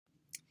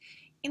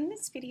In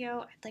this video,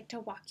 I'd like to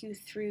walk you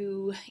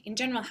through, in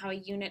general, how a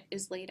unit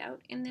is laid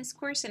out in this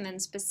course, and then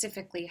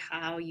specifically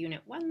how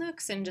Unit 1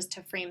 looks, and just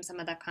to frame some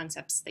of the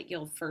concepts that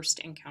you'll first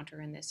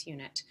encounter in this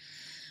unit.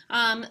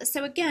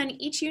 So again,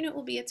 each unit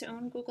will be its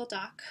own Google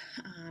Doc,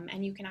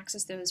 and you can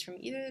access those from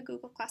either the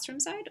Google Classroom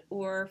side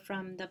or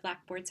from the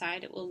Blackboard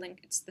side. It will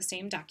link, it's the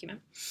same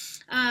document.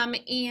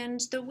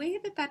 And the way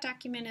that that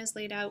document is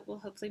laid out will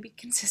hopefully be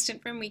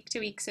consistent from week to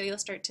week, so you'll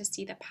start to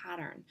see the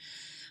pattern.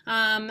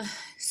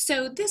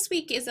 So this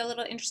week is a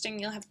little interesting.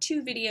 You'll have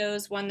two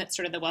videos, one that's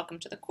sort of the welcome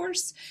to the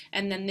course,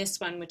 and then this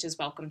one, which is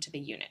welcome to the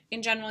unit.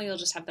 In general, you'll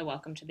just have the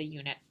welcome to the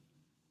unit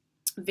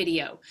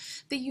video.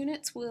 The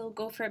units will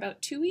go for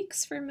about 2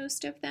 weeks for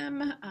most of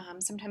them.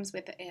 Sometimes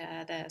with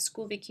the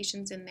school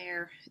vacations in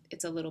there,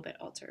 it's a little bit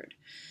altered.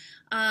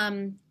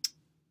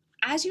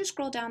 As you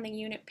scroll down the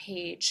unit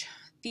page,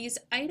 these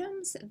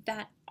items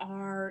that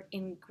are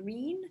in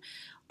green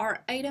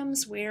are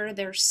items where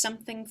there's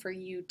something for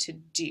you to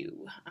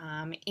do,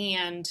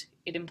 and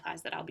it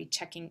implies that I'll be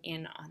checking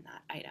in on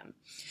that item.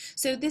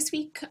 So this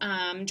week,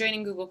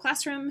 joining Google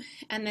Classroom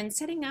and then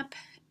setting up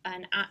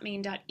an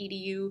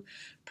 @main.edu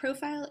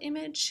profile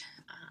image,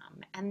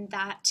 and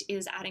that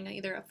is adding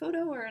either a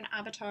photo or an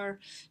avatar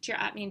to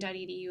your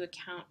 @main.edu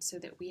account so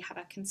that we have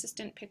a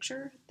consistent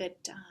picture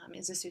that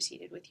is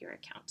associated with your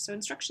account. So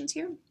instructions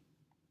here.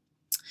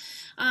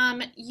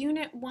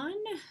 Unit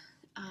 1,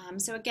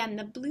 so again,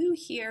 the blue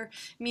here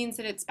means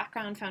that it's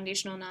background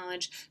foundational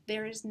knowledge.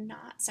 There is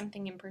not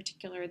something in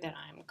particular that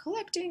I'm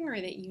collecting or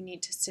that you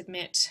need to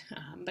submit,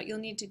 but you'll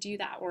need to do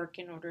that work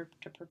in order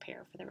to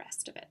prepare for the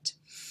rest of it.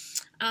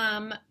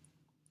 I'm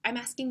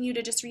asking you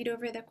to just read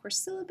over the course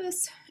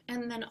syllabus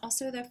and then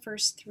also the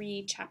first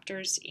 3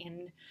 chapters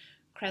in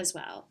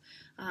Creswell.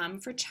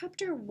 For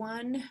chapter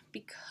 1,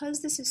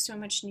 because this is so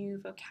much new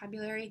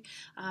vocabulary,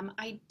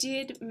 I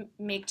did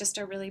make just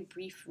a really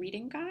brief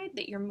reading guide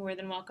that you're more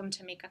than welcome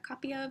to make a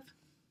copy of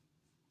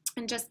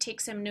and just take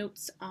some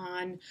notes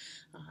on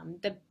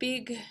the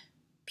big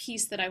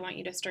piece that I want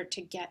you to start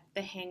to get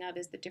the hang of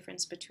is the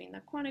difference between the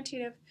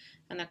quantitative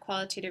and the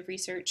qualitative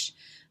research.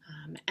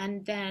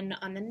 And then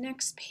on the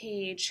next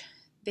page,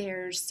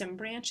 there's some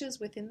branches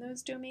within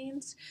those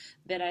domains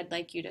that I'd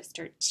like you to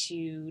start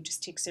to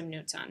just take some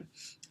notes on.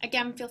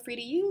 Again, feel free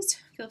to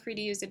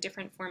use a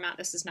different format.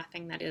 This is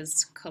nothing that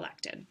is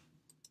collected.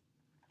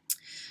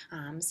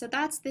 So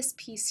that's this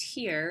piece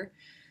here.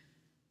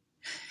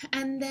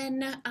 And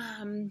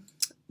then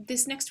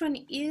this next one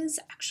is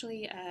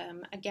actually,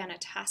 again, a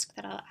task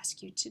that I'll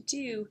ask you to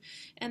do,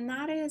 and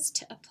that is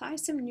to apply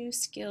some new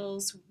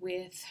skills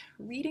with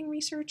reading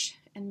research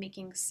and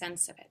making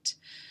sense of it.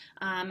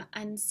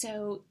 And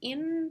so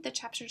in the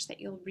chapters that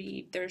you'll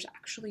read, there's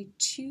actually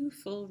 2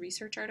 full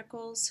research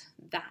articles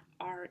that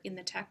are in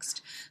the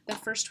text. The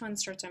first one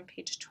starts on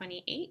page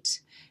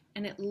 28,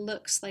 and it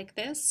looks like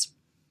this.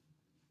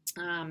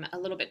 A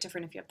little bit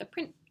different if you have the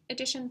print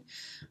edition.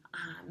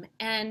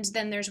 And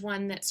then there's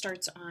one that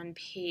starts on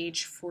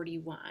page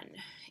 41.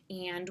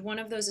 And one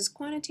of those is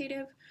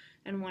quantitative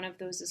and one of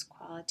those is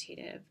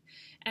qualitative.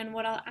 And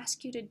what I'll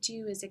ask you to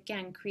do is,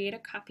 again, create a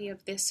copy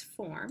of this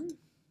form,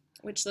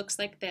 which looks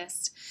like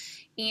this.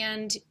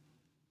 And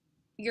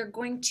you're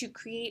going to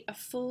create a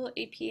full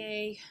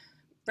APA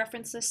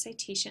reference list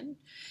citation.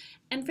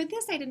 And for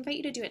this, I'd invite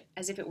you to do it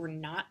as if it were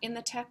not in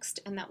the text,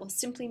 and that will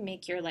simply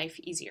make your life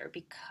easier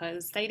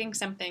because citing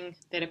something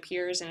that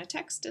appears in a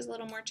text is a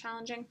little more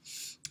challenging.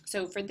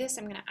 So for this,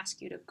 I'm going to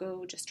ask you to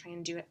go just try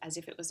and do it as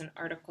if it was an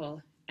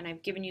article, and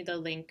I've given you the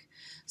link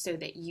so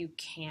that you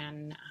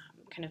can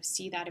kind of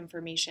see that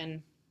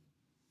information.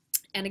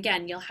 And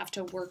again, you'll have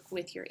to work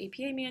with your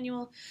APA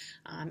manual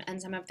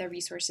and some of the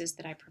resources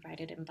that I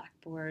provided in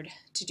Blackboard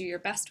to do your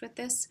best with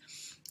this.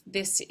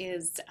 This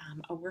is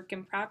a work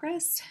in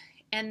progress.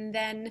 And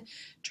then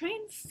try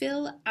and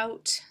fill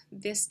out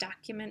this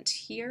document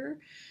here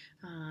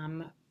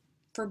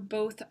for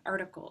both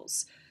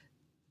articles.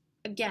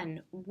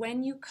 Again,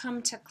 when you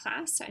come to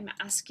class, I'm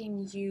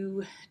asking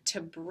you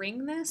to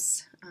bring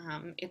this.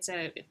 It's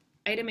an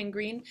item in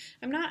green.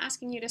 I'm not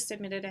asking you to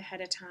submit it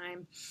ahead of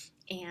time.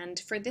 And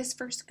for this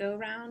first go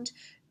round,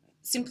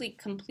 simply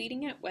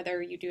completing it,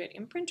 whether you do it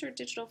in print or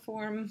digital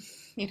form,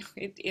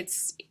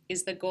 is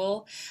the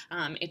goal.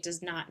 It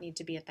does not need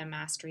to be at the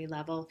mastery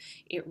level.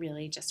 It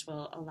really just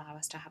will allow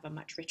us to have a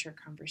much richer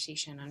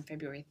conversation on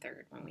February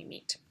 3rd when we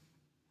meet.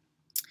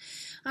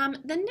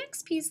 The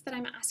next piece that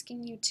I'm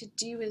asking you to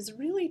do is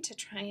really to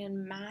try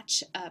and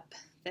match up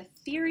the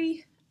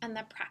theory and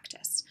the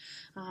practice.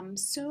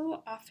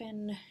 So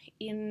often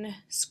in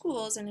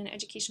schools and in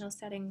educational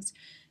settings,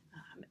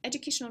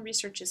 educational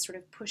research is sort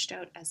of pushed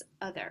out as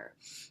other.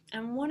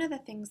 And one of the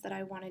things that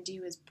I want to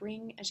do is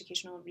bring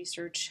educational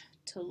research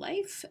to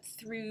life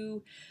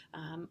through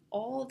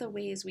all the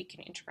ways we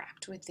can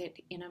interact with it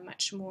in a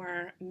much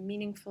more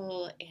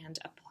meaningful and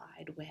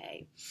applied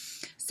way.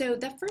 So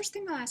the first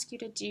thing I'll ask you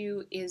to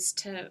do is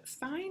to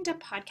find a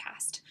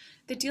podcast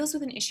that deals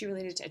with an issue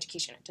related to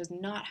education. It does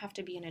not have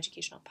to be an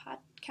educational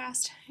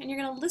podcast. And you're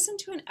going to listen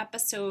to an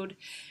episode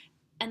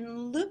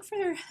and look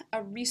for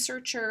a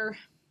researcher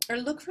or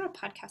look for a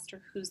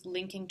podcaster who's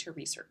linking to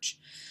research.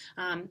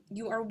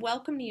 You are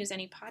welcome to use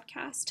any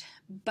podcast,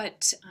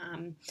 but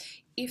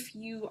if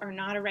you are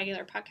not a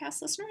regular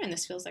podcast listener, and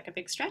this feels like a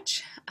big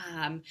stretch,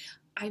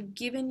 I've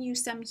given you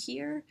some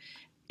here.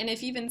 And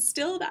if even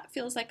still that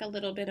feels like a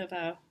little bit of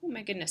a, oh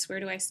my goodness, where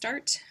do I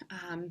start?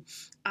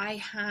 I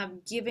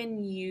have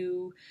given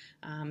you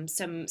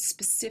some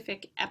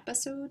specific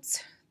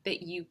episodes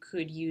that you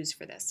could use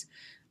for this.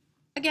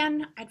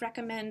 Again, I'd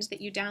recommend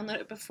that you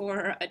download it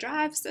before a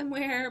drive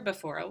somewhere,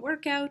 before a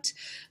workout,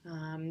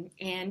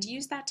 and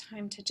use that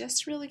time to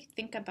just really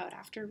think about,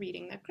 after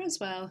reading the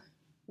Criswell,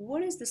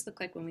 what does this look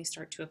like when we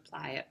start to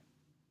apply it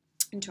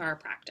into our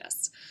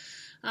practice?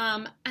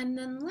 And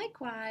then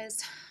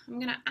likewise, I'm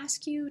going to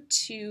ask you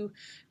to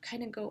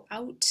kind of go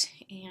out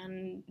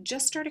and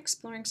just start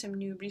exploring some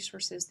new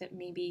resources that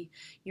maybe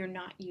you're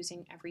not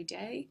using every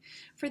day.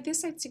 For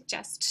this, I'd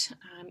suggest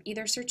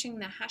either searching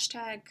the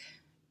hashtag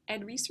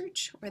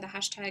EdResearch or the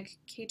hashtag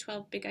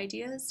K12 Big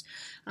Ideas,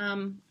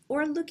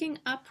 or looking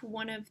up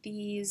one of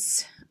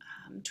these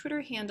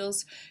Twitter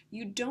handles.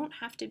 You don't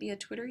have to be a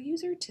Twitter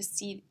user to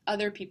see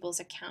other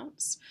people's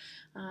accounts.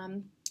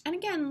 And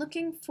again,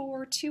 looking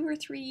for 2 or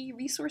 3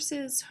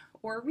 resources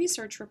or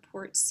research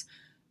reports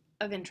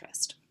of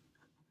interest.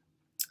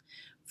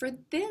 For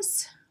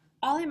this,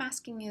 all I'm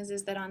asking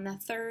is that on the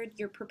 3rd,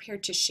 you're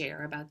prepared to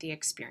share about the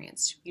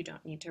experience. You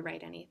don't need to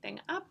write anything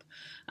up,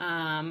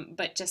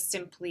 but just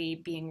simply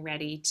being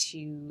ready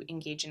to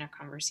engage in a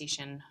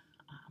conversation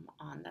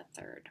on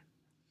the 3rd.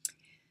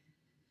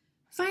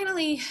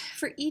 Finally,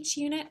 for each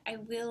unit, I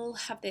will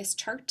have this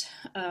chart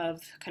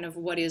of kind of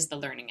what is the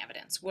learning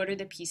evidence, what are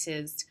the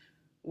pieces,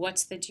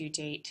 what's the due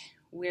date,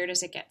 where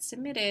does it get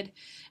submitted,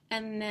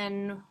 and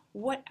then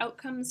what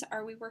outcomes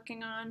are we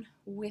working on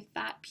with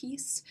that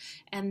piece,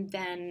 and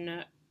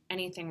then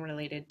anything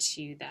related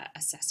to the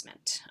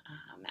assessment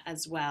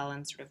as well,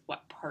 and sort of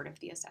what part of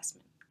the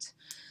assessment.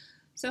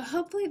 So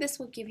hopefully this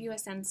will give you a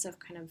sense of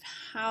kind of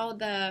how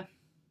the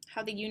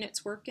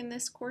units work in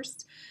this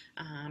course,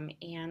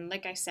 and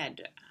like I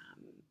said,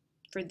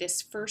 for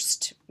this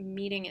first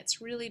meeting,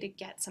 it's really to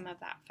get some of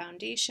that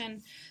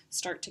foundation,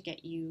 start to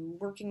get you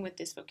working with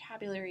this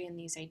vocabulary and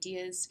these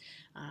ideas,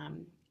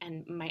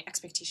 and my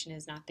expectation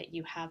is not that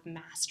you have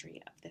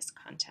mastery of this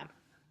content.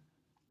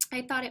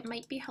 I thought it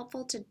might be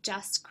helpful to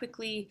just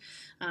quickly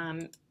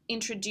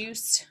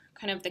introduce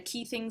kind of the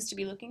key things to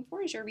be looking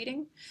for as you're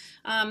reading.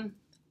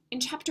 In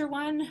Chapter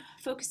 1,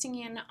 focusing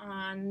in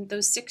on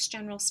those 6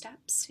 general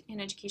steps in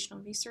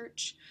educational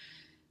research.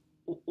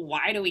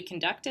 Why do we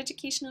conduct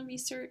educational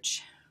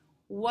research?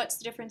 What's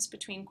the difference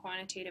between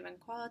quantitative and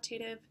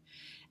qualitative?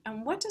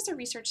 And what does a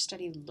research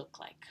study look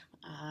like?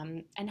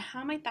 And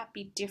how might that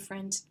be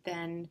different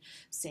than,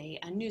 say,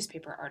 a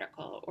newspaper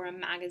article or a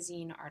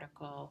magazine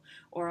article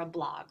or a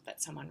blog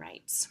that someone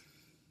writes?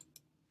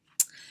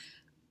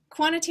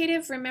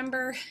 Quantitative,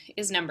 remember,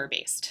 is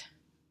number-based.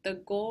 The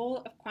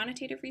goal of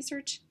quantitative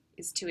research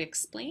is to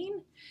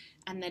explain,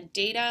 and the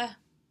data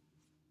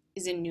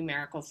is in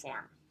numerical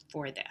form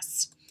for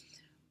this.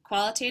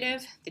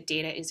 Qualitative, the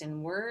data is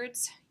in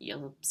words.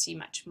 You'll see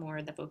much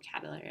more the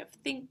vocabulary of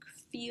think,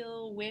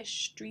 feel,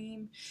 wish,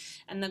 dream,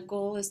 and the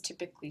goal is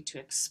typically to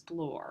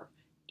explore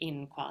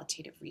in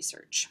qualitative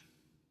research.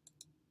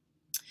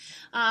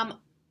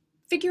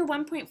 Figure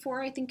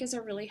 1.4 I think is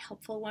a really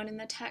helpful one in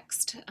the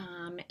text,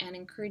 and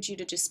encourage you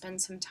to just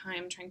spend some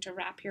time trying to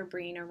wrap your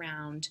brain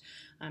around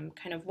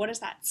kind of what does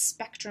that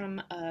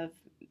spectrum of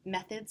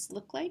methods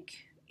look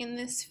like in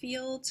this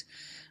field,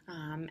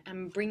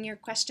 and bring your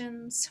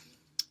questions.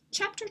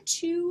 Chapter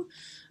 2,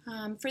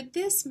 for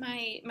this,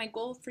 my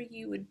goal for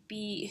you would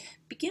be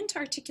begin to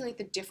articulate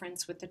the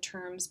difference with the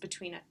terms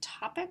between a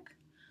topic,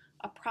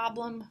 a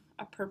problem,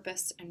 a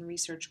purpose, and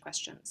research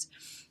questions.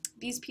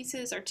 These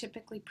pieces are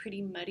typically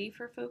pretty muddy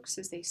for folks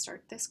as they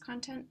start this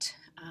content,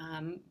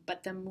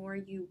 but the more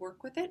you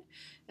work with it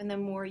and the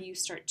more you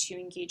start to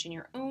engage in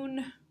your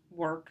own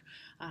work,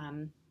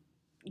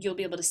 you'll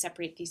be able to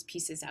separate these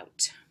pieces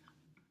out.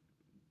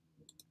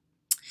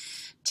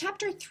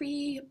 Chapter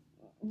 3,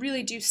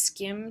 really do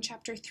skim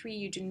Chapter 3.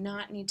 You do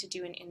not need to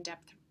do an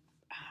in-depth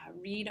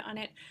read on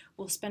it.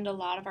 We'll spend a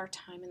lot of our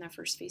time in the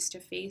first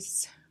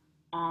face-to-face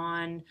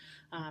on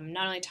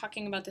not only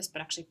talking about this,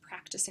 but actually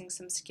practicing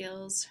some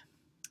skills.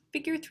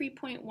 Figure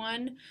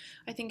 3.1,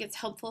 I think it's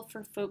helpful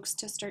for folks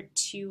to start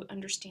to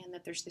understand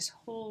that there's this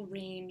whole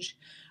range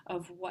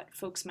of what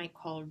folks might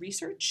call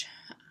research,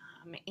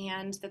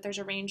 and that there's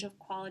a range of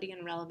quality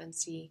and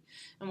relevancy,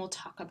 and we'll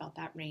talk about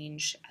that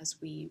range as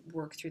we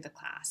work through the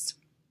class.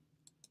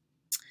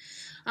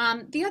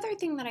 The other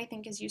thing that I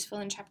think is useful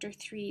in Chapter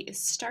 3 is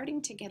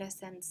starting to get a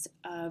sense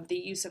of the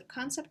use of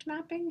concept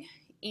mapping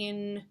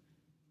in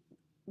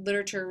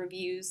literature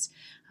reviews,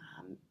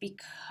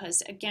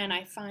 because again,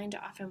 I find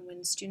often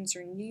when students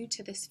are new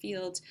to this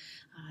field,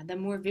 the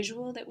more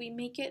visual that we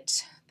make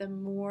it, the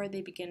more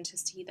they begin to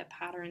see the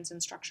patterns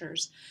and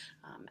structures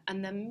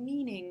and the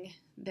meaning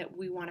that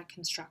we want to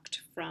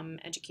construct from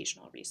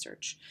educational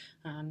research,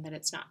 that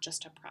it's not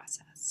just a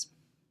process.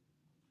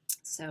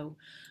 So,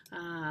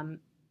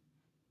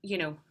 you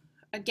know,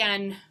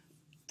 again,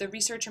 the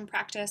research and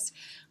practice,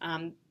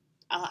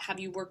 I'll have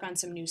you work on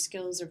some new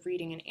skills of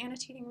reading and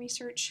annotating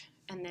research,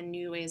 and then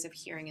new ways of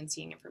hearing and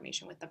seeing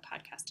information with the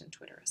podcast and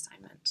Twitter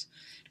assignment.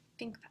 I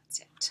think that's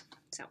it.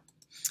 So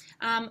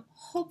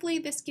hopefully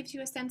this gives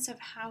you a sense of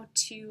how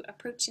to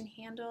approach and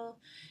handle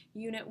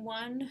Unit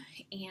 1,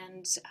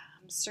 and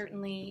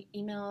certainly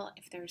email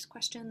if there's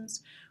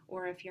questions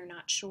or if you're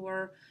not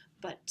sure,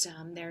 but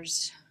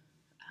there's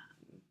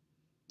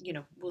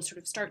we'll sort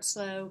of start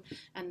slow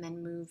and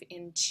then move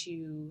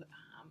into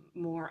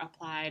more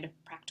applied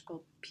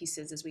practical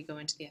pieces as we go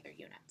into the other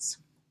units.